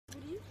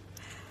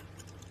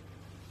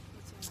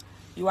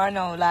You are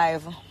now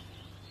live.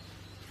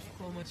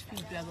 How much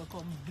people are going to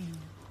come blue?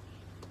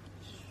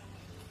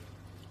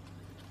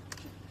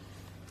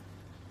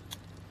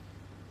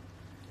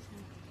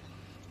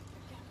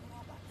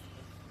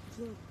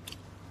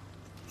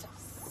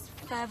 Just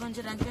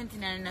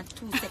 529 in a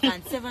 2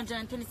 seconds,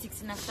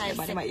 726 in a 5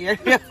 seconds. My ear.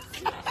 Bingling!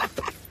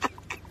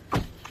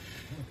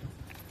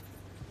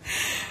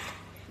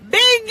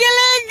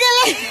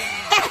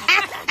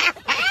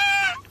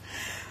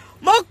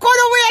 I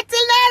couldn't wait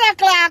till 9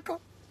 o'clock.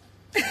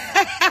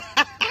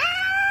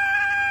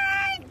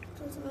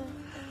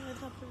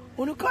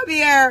 Uno come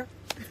here.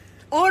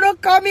 Uno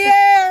come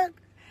here.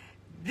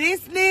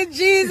 This needs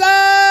Jesus.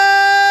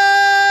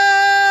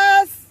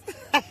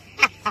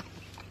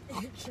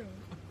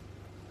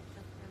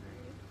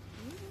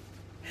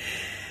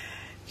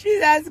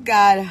 Jesus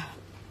God.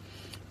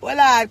 Well,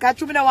 Lord,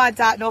 because you don't want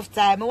to talk enough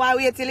time. I want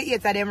to wait till the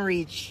 8 of them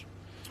reach.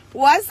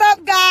 What's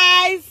up,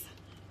 guys?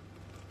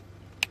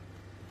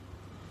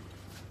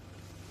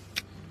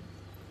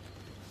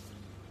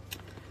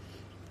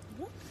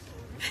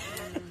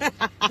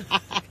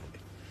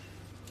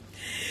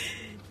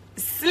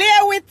 Slay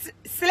with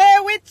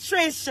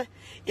Trish.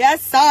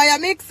 Yes, so you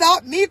mix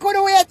up. Me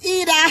couldn't wait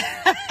either.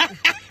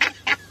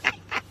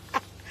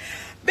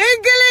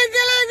 Big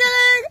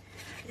gilling.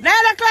 9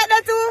 o'clock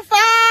not too far.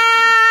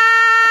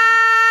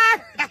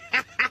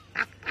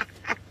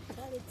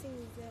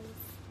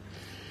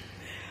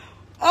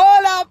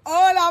 All up.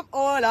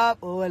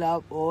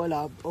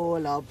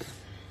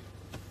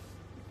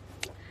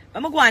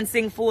 I'm going to go and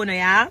sing phone,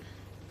 yeah?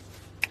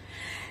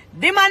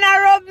 The man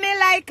a rub me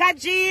like a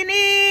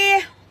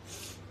genie.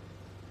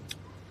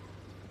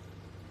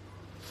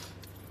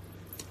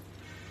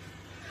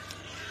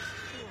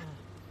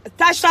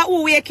 Tasha,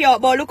 who wake you up?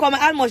 But look how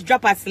I almost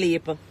drop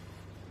asleep.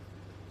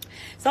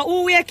 So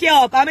who wake you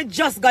up? I'm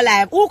just go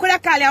live. Who could I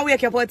call you and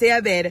wake you up out of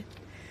your bed?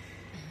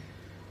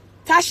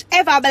 Tash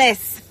ever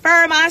bless,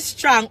 firm and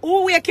strong.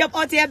 Who wake you up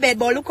out of your bed?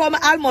 But look how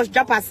I almost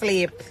drop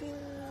asleep.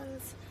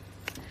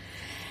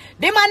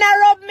 The man a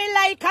rub me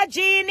like a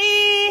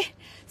genie.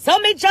 So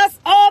me just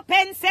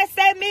open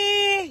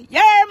sesame.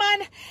 Yeah,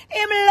 man,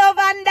 him love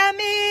under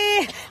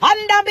me.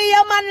 Under me,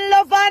 a man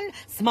love and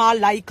small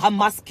like a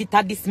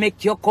mosquito. This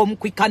make you come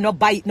quick and no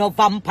bite no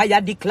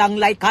vampire. The clang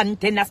like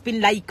antenna,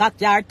 spin like a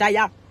car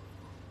tire.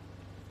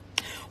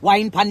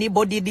 Wine pan the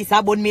body, this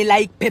abon me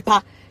like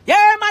pepper.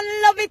 Yeah, man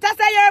love it, I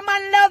say, yeah,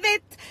 man love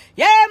it.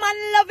 Yeah,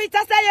 man love it,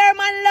 I say, yeah,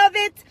 man love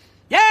it.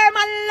 Yeah,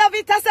 man love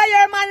it, I say,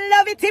 yeah, man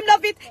love it. Him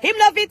love it, him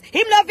love it,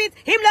 him love it,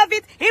 him love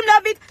it, him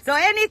love it. So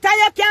anytime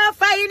you can't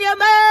find your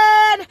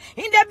man,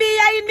 in the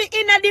behind me,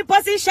 in the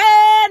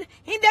position,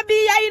 in the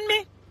behind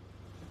me.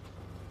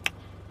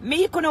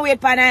 Me couldn't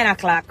wait for 9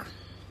 o'clock.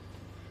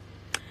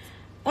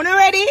 Uno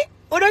ready?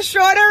 Uno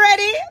sure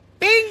ready?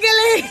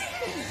 Bingly.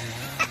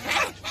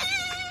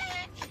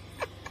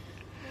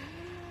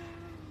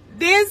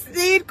 This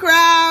need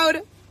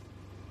crowd.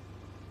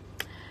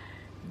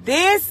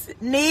 This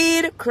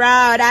need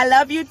crowd. I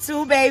love you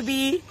too,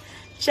 baby.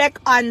 Check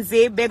on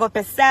Z. Big up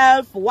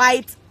yourself.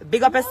 White.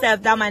 Big up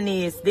yourself,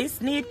 Damanis. This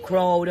need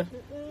crowd.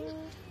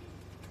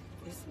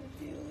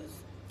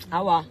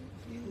 How?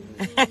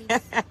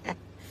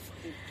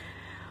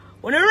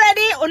 Uno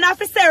ready? Uno have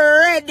to say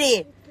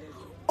ready.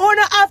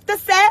 Uno have to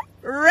say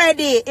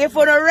ready. If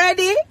uno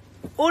ready,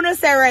 uno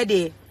say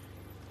ready.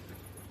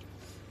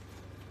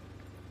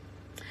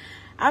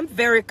 I'm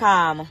very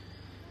calm.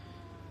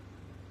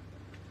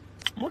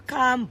 I'm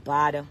calm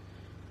bad.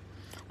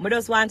 I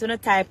just want to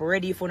type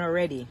ready if you're not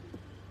ready.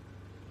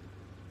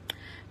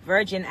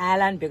 Virgin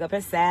Island, big up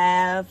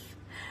yourself.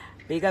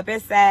 Big up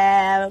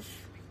yourself.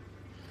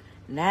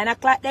 9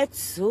 o'clock,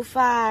 that's too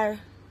far.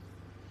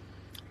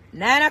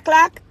 9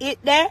 o'clock, it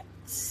there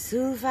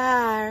too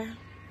far.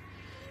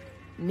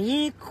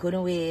 Me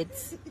couldn't wait.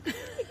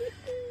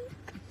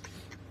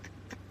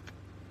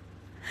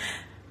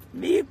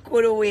 Me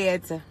couldn't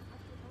wait.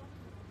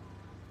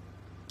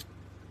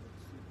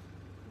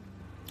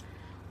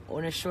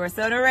 On a short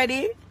sound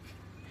already?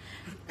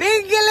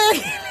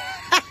 Bingling!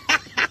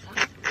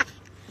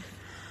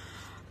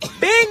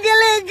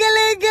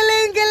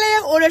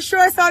 Bingling! On a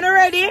short sound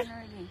already?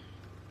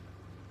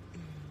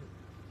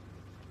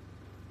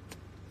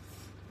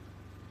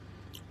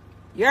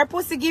 Your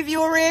pussy give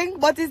you a ring,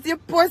 but it's your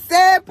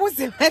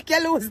pussy make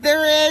you lose the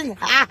ring.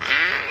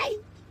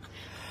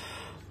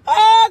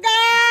 Oh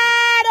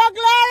God! Oh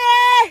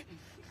glory!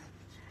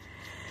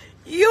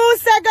 You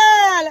say,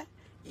 girl,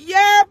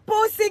 your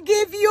pussy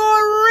give you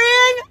a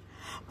ring,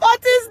 but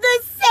it's the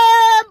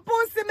same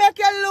pussy make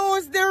you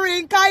lose the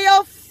ring, cause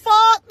you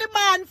fuck the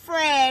man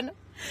friend.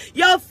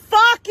 You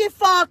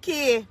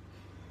fucky.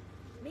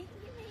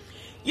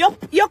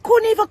 You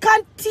couldn't even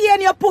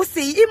contain your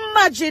pussy.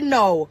 Imagine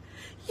now.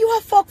 You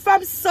are fucked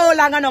from so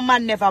long and a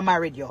man never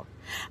married you.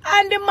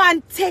 And the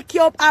man take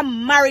you up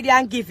and married you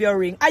and give you a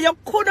ring. And you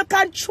couldn't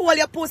control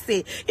your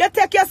pussy. You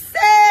take your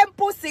same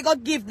pussy go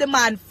give the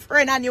man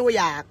friend in New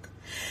York.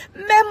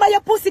 Remember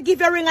your pussy give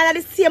you a ring and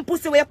the same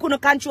pussy where you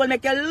couldn't control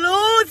make you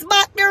lose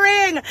back the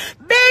ring.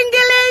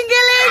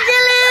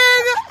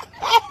 Bing-a-ling-a-ling-a-ling.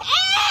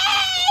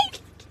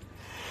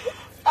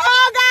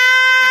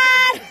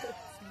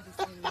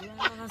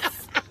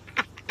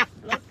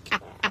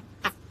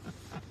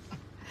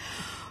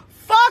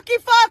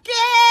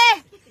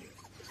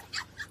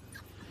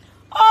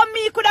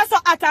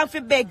 time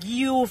for beg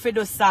you for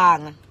the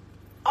song.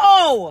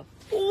 Oh,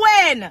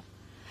 when?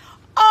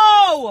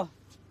 Oh,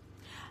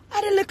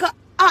 I the little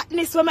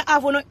hotness when I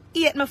have when I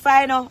eat my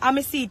final and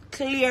I see it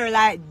clear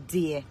like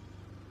day.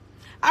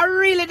 I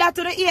really that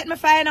to the eat my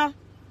final.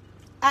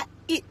 I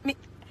eat me.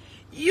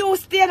 You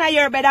stay in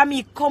your bed and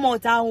me come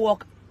out and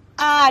walk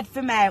hard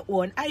for my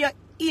own. And you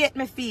eat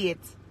my feet.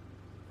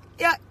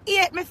 You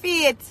eat my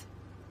feet.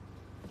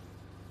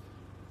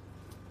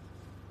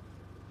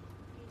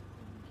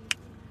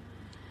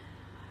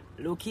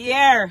 Look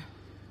here.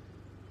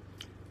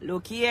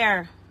 Look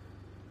here.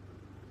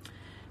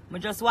 I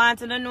just want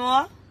to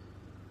know.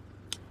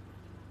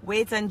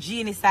 Wait on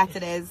Genie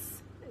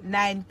Saturdays,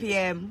 9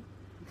 p.m.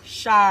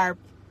 sharp.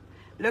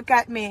 Look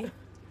at me.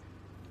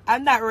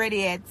 I'm not ready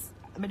yet.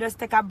 Let me just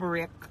take a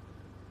break.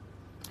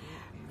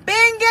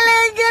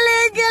 Bing-gilly.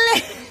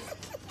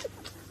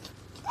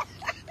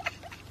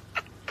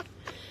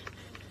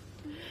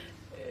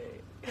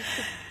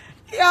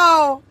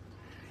 Yo,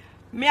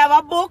 me have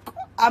a book.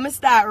 I'm going to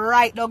start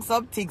write down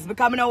some things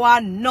because I don't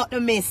want not to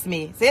miss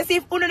me. So you see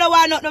if you don't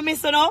want not to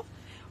miss you know,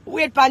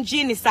 wait for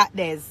Genie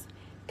Saturdays.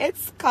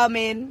 It's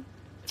coming.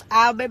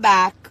 I'll be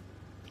back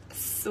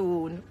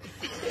soon.